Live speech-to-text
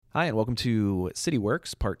Hi, and welcome to City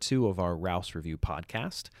Works, part 2 of our Rouse Review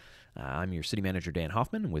podcast. I'm your city manager, Dan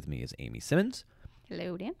Hoffman, and with me is Amy Simmons.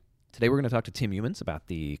 Hello, Dan. Today we're going to talk to Tim Youmans about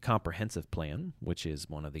the comprehensive plan, which is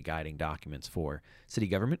one of the guiding documents for city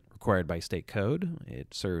government required by state code.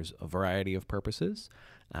 It serves a variety of purposes,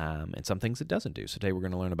 and some things it doesn't do. So today we're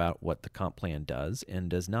going to learn about what the comp plan does and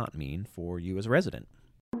does not mean for you as a resident.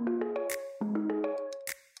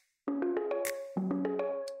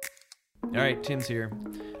 All right, Tim's here.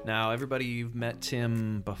 Now, everybody, you've met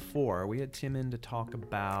Tim before. We had Tim in to talk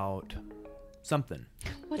about something.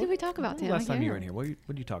 What did we talk about, Tim? Last time you were in here, what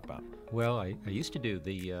did you talk about? Well, I used to do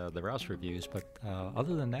the Rouse reviews, but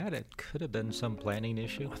other than that, it could have been some planning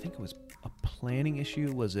issue. I think it was a planning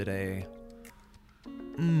issue. Was it a...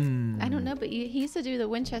 I don't know, but he used to do the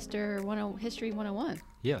Winchester History 101.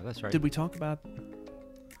 Yeah, that's right. Did we talk about...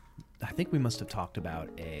 I think we must have talked about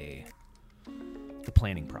the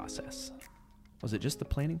planning process. Was it just the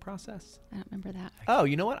planning process? I don't remember that. Oh,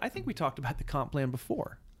 you know what? I think we talked about the comp plan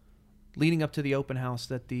before, leading up to the open house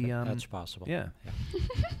that the... That's possible. Yeah.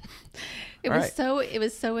 It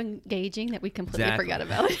was so engaging that we completely forgot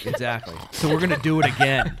about it. Exactly. So we're going to do it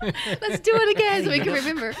again. Let's do it again so we can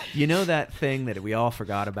remember. You know that thing that we all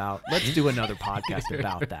forgot about? Let's do another podcast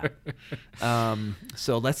about that.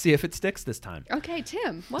 So let's see if it sticks this time. Okay,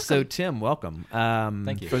 Tim, welcome. So Tim, welcome.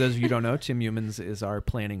 Thank you. For those of you who don't know, Tim Youmans is our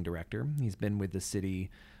planning director. He's been with the city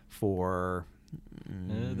for...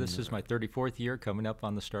 This is my 34th year, coming up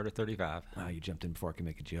on the start of 35. Wow, you jumped in before I could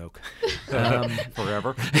make a joke.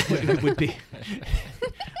 Forever. It would be.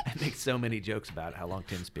 I make so many jokes about how long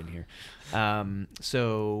Tim's been here.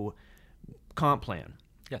 So, comp plan.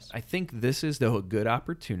 Yes. I think this is, though, a good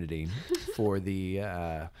opportunity for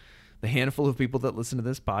the handful of people that listen to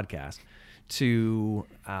this podcast to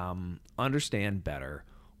understand better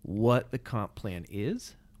what the comp plan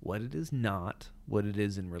is, what it is not, what it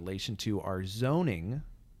is in relation to our zoning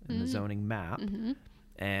and the zoning map,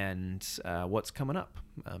 and what's coming up.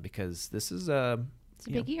 Because this is it's a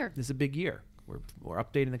big year. This is a big year. We're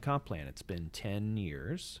updating the comp plan. It's been 10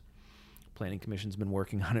 years. Planning Commission's been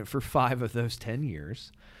working on it for 5 of those 10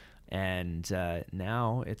 years. And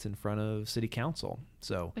now it's in front of City Council.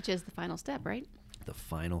 So, which is the final step, right? The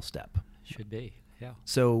final step. Should be, yeah.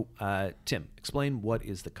 So, Tim, explain what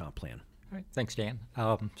is the comp plan. All right. Thanks, Dan.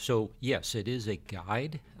 So, yes, it is a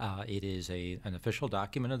guide. It is an official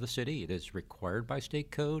document of the city. It is required by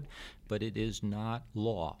state code, but it is not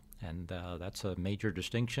law. And that's a major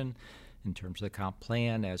distinction in terms of the comp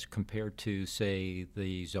plan as compared to, say,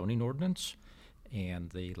 the zoning ordinance and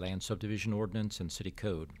the land subdivision ordinance and city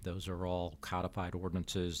code. Those are all codified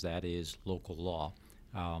ordinances. That is local law.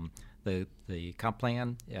 The comp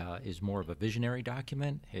plan is more of a visionary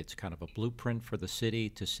document. It's kind of a blueprint for the city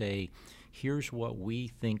to say, here's what we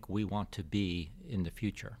think we want to be in the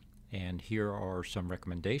future. And here are some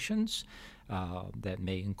recommendations that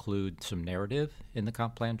may include some narrative in the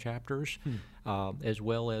comp plan chapters, as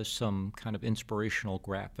well as some kind of inspirational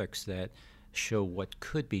graphics that show what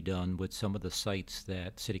could be done with some of the sites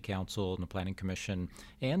that City Council and the Planning Commission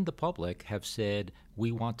and the public have said,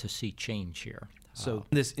 we want to see change here. So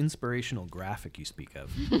this inspirational graphic you speak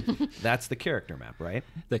of, that's the character map, right?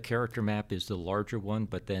 The character map is the larger one,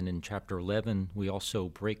 but then in Chapter 11, we also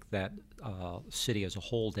break that city as a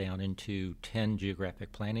whole down into 10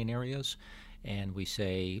 geographic planning areas. And we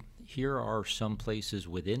say, here are some places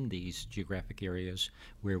within these geographic areas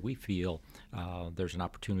where we feel there's an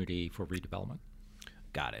opportunity for redevelopment.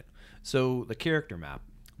 Got it. So the character map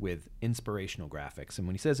with inspirational graphics, and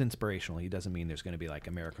when he says inspirational, he doesn't mean there's going to be like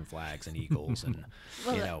American flags and eagles and,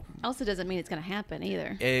 Well, also doesn't mean it's going to happen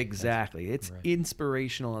either. Exactly. It's right.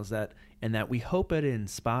 Inspirational as that, and that we hope it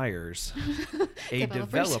inspires a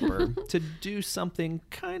developer to do something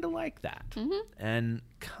kind of like that. And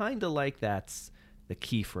kind of like that's the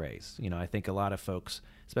key phrase. You know, I think a lot of folks,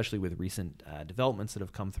 especially with recent developments that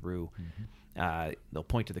have come through, they'll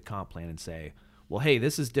point to the comp plan and say, well, hey,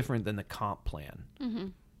 this is different than the comp plan.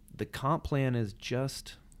 The comp plan is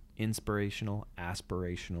just inspirational,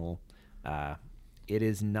 aspirational. It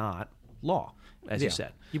is not law, as you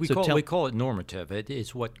said. We call it normative. It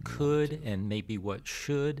is what could and maybe what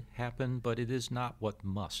should happen, but it is not what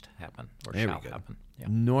must happen or shall happen. Yeah.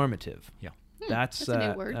 Normative. Yeah. That's a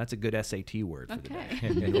new word. That's a good SAT word for the day.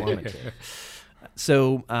 Okay. Normative.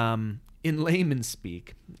 So, in layman's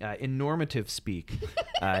speak, in normative speak,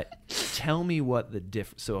 tell me what the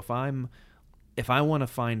difference. So if I want to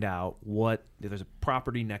find out if there's a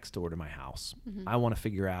property next door to my house, I want to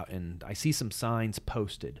figure out, and I see some signs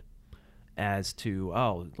posted as to,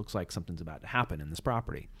 it looks like something's about to happen in this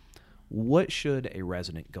property. What should a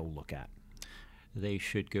resident go look at? they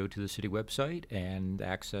should go to the city website and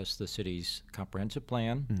access the city's comprehensive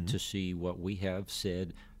plan to see what we have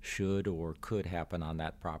said should or could happen on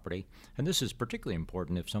that property. And this is particularly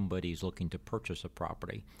important if somebody's looking to purchase a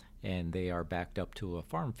property and they are backed up to a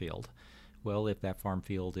farm field. Well, if that farm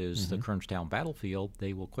field is the Kernstown battlefield,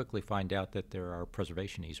 they will quickly find out that there are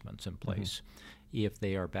preservation easements in place. If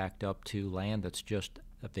they are backed up to land that's just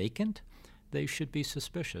vacant, they should be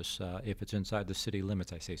suspicious. If it's inside the city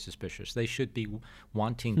limits, I say suspicious. They should be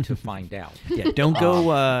wanting to find out. Yeah, don't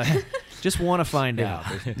go. Just want to find out.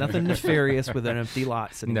 There's nothing nefarious with an empty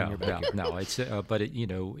lot sitting in your backyard. No. It's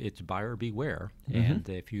it's buyer beware. And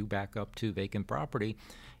if you back up to vacant property,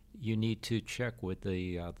 you need to check with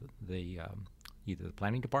the either the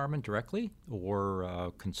planning department directly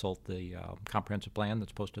or consult the comprehensive plan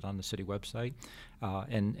that's posted on the city website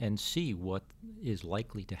and see what is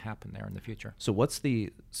likely to happen there in the future. So that's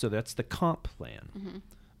the comp plan.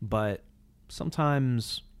 But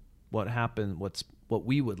sometimes what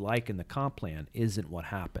we would like in the comp plan isn't what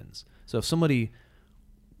happens. So if somebody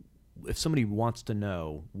wants to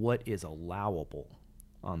know what is allowable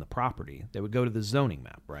on the property, they would go to the zoning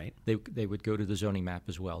map, right? They would go to the zoning map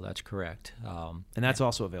as well. That's correct. And that's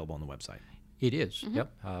also available on the website. It is,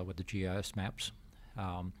 yep, with the GIS maps.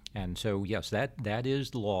 And so, yes, that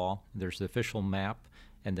is the law. There's the official map,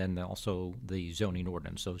 and then also the zoning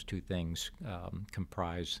ordinance. Those two things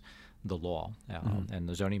comprise the law. And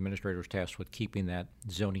the zoning administrator is tasked with keeping that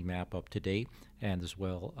zoning map up to date, and as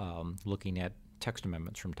well looking at text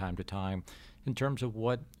amendments from time to time in terms of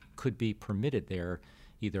what could be permitted there,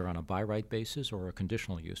 either on a by right basis or a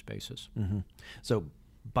conditional use basis. So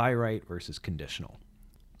by right versus conditional.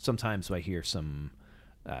 Sometimes I hear some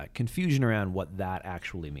confusion around what that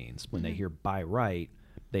actually means. When they hear by right,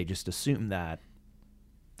 they just assume that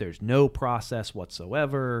there's no process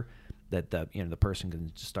whatsoever, that the person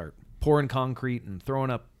can just start pouring concrete and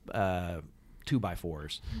throwing up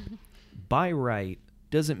 2x4s. By right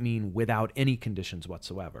doesn't mean without any conditions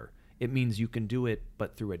whatsoever. It means you can do it,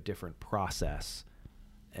 but through a different process.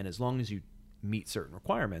 And as long as you meet certain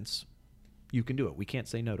requirements, you can do it. We can't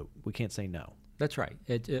say no. That's right.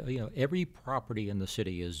 Every property in the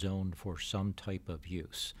city is zoned for some type of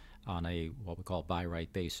use on a what we call by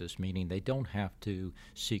right basis, meaning they don't have to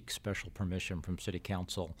seek special permission from city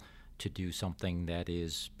council to do something that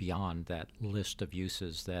is beyond that list of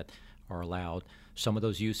uses that are allowed. Some of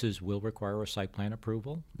those uses will require a site plan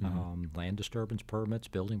approval, land disturbance permits,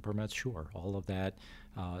 building permits, sure, all of that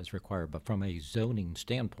is required. But from a zoning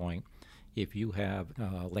standpoint, if you have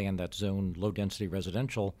land that's zoned low-density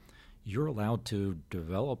residential, you're allowed to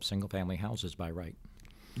develop single-family houses by right.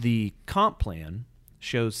 The comp plan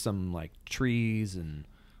shows some like trees and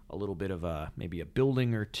a little bit of maybe a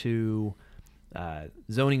building or two.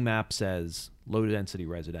 Zoning map says low-density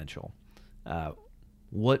residential.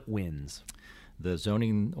 What wins? The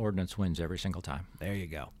zoning ordinance wins every single time. There you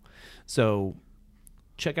go. So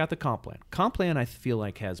check out the comp plan. Comp plan, I feel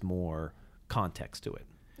like, has more context to it.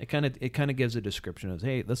 It kind of gives a description of,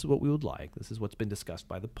 hey, this is what we would like. This is what's been discussed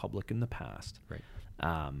by the public in the past. Right.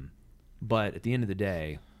 But at the end of the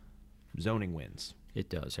day, zoning wins. It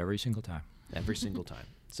does every single time. Every single time.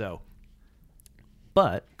 So,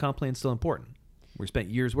 but comp plan's still important. We spent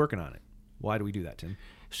years working on it. Why do we do that, Tim?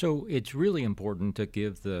 So it's really important to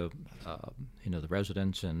give the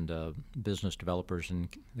residents and business developers and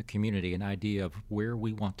the community an idea of where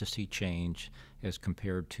we want to see change as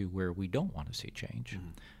compared to where we don't want to see change.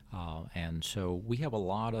 And so we have a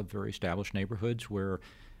lot of very established neighborhoods where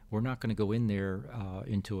we're not going to go in there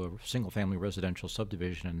into a single-family residential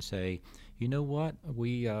subdivision and say, you know what,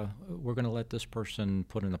 we're going to let this person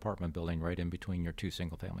put an apartment building right in between your two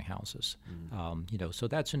single-family houses. So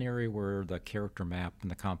that's an area where the character map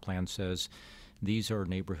and the comp plan says these are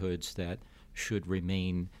neighborhoods that should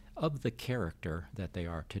remain of the character that they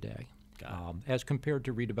are today, as compared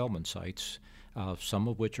to redevelopment sites, some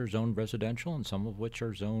of which are zoned residential and some of which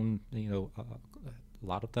are zoned, a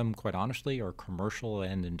lot of them, quite honestly, are commercial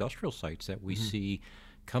and industrial sites that we see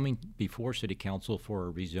coming before City Council for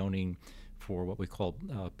a rezoning for what we call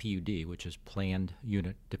PUD, which is Planned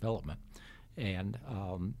Unit Development. And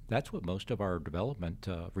that's what most of our development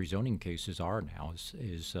rezoning cases are now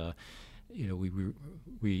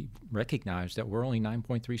we recognize that we're only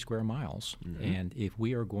 9.3 square miles. And if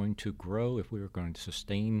we are going to grow, if we are going to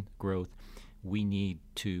sustain growth, we need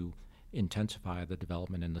to intensify the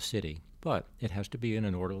development in the city. But it has to be in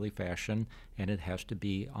an orderly fashion, and it has to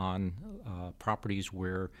be on properties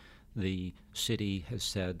where the city has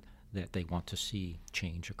said that they want to see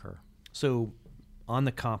change occur. So on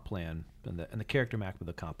the comp plan and the character map of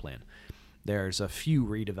the comp plan, there's a few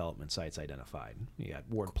redevelopment sites identified. You got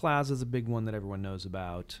Ward Plaza is a big one that everyone knows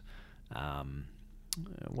about.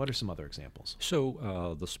 What are some other examples?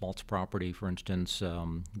 So the Smaltz property, for instance,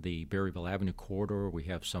 the Berryville Avenue corridor, we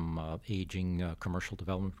have some aging commercial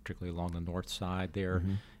development, particularly along the north side there.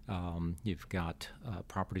 You've got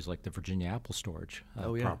properties like the Virginia Apple Storage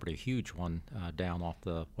property, a huge one down off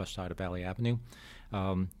the west side of Valley Avenue.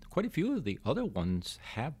 Quite a few of the other ones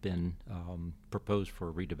have been proposed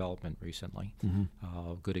for redevelopment recently.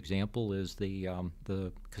 A good example is the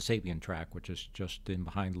Kasabian track, which is just in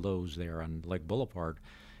behind Lowe's there on Leg Boulevard.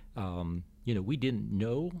 We didn't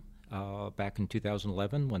know back in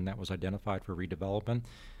 2011 when that was identified for redevelopment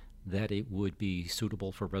that it would be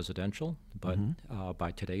suitable for residential, but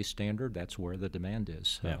by today's standard, that's where the demand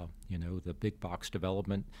is. The big box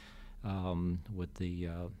development with the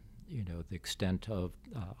extent of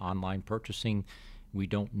online purchasing, we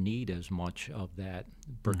don't need as much of that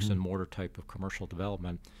bricks and mortar type of commercial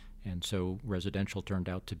development. And so residential turned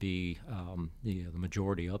out to be the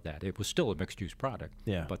majority of that. It was still a mixed-use product,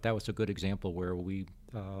 but that was a good example where we,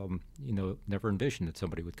 never envisioned that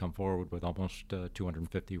somebody would come forward with almost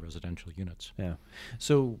 250 residential units. Yeah.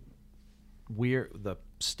 So the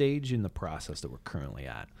stage in the process that we're currently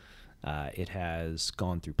at, it has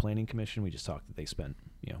gone through Planning Commission. We just talked that they spent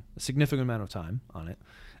a significant amount of time on it.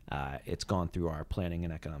 It's gone through our Planning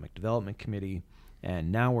and Economic Development Committee.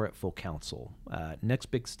 And now we're at full council. Next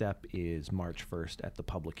big step is March 1st at the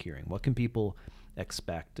public hearing. What can people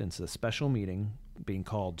expect? And it's a special meeting being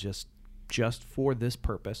called just for this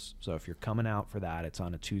purpose. So if you're coming out for that, it's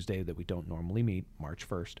on a Tuesday that we don't normally meet, March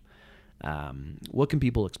 1st. What can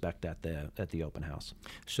people expect at the open house?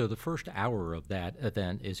 So the first hour of that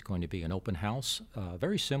event is going to be an open house,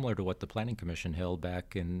 very similar to what the Planning Commission held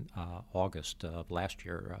back in August of last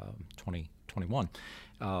year, 2021.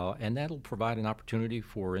 And that'll provide an opportunity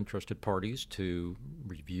for interested parties to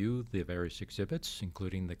review the various exhibits,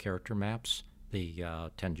 including the character maps, the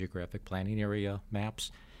 10 geographic planning area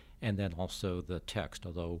maps, and then also the text,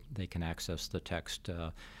 although they can access the text.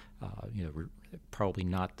 Probably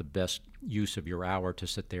not the best use of your hour to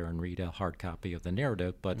sit there and read a hard copy of the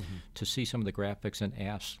narrative, but to see some of the graphics and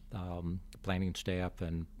ask planning staff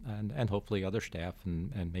and hopefully other staff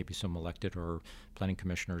and maybe some elected or planning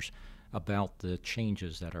commissioners about the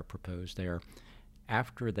changes that are proposed there.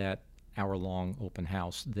 After that hour-long open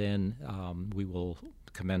house, then we will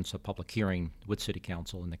commence a public hearing with City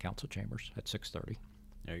Council in the council chambers at 6:30.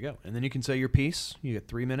 There you go. And then you can say your piece. You get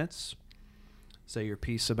 3 minutes. Say your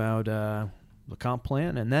piece about the comp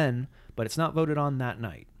plan, but it's not voted on that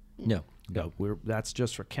night. No. That's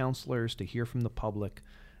just for counselors to hear from the public.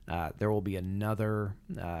 There will be another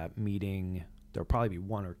meeting. There'll probably be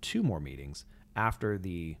 1 or 2 more meetings after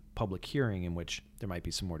the public hearing in which there might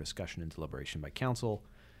be some more discussion and deliberation by council.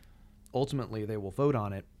 Ultimately, they will vote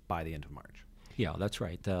on it by the end of March. Yeah, that's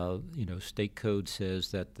right. State code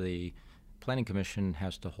says that the Planning Commission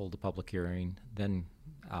has to hold a public hearing, then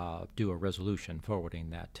do a resolution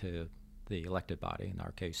forwarding that to the elected body, in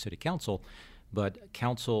our case, City Council. But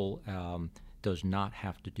Council does not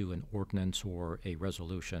have to do an ordinance or a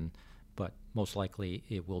resolution, but most likely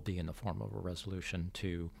it will be in the form of a resolution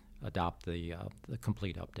to adopt the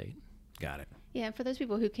complete update. Got it. Yeah, for those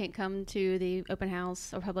people who can't come to the open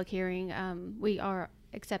house or public hearing, we are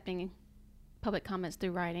accepting public comments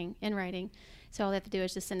in writing. So all they have to do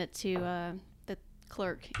is just send it to the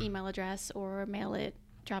clerk email address or mail it,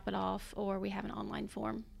 drop it off, or we have an online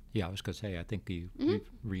form. Yeah, I was going to say, I think you've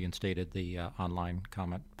reinstated the online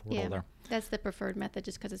comment portal there. That's the preferred method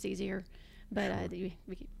just because it's easier, but we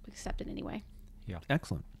accept it anyway. Yeah.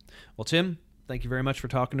 Excellent. Well, Tim, thank you very much for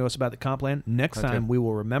talking to us about the comp plan. Next time we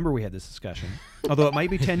will remember we had this discussion, although it might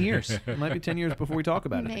be 10 years. It might be 10 years before we talk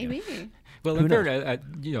about it Maybe. Again. Well, in fairness, I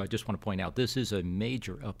just want to point out this is a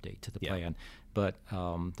major update to the plan, but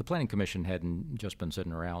the Planning Commission hadn't just been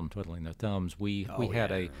sitting around twiddling their thumbs. We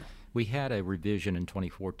had a revision in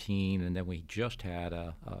 2014, and then we just had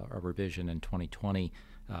a revision in 2020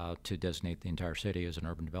 to designate the entire city as an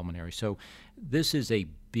urban development area. So this is a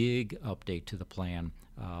big update to the plan,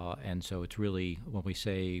 and so it's really, when we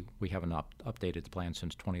say we haven't updated the plan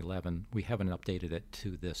since 2011, we haven't updated it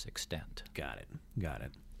to this extent. Got it.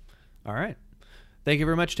 All right. Thank you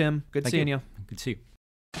very much, Tim. Good seeing you. Good to see you.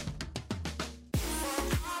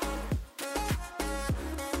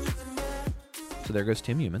 So there goes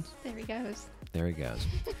Tim Youmans. There he goes.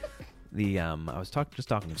 I was just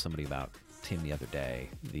talking to somebody about Tim the other day.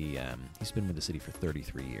 He's been with the city for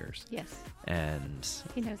 33 years. Yes. And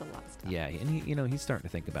he knows a lot of stuff. Yeah, and he's starting to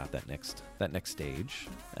think about that next stage.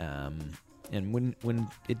 And when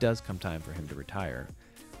it does come time for him to retire,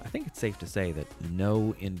 I think it's safe to say that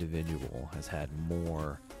no individual has had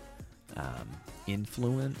more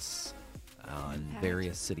influence on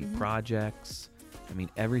various city projects. I mean,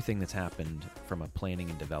 everything that's happened from a planning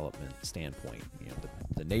and development standpoint,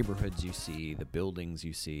 the neighborhoods you see, the buildings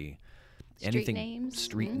you see,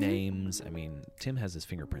 street names. I mean, Tim has his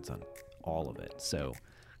fingerprints on all of it. So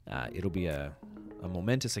it'll be a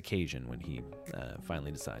momentous occasion when he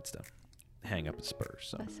finally decides to hang up his spurs.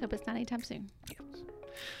 So let's hope it's not anytime soon. Yes.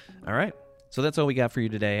 All right. So that's all we got for you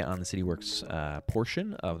today on the CityWorks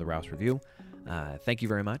portion of the Rouse Review. Thank you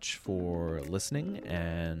very much for listening,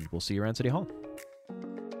 and we'll see you around City Hall.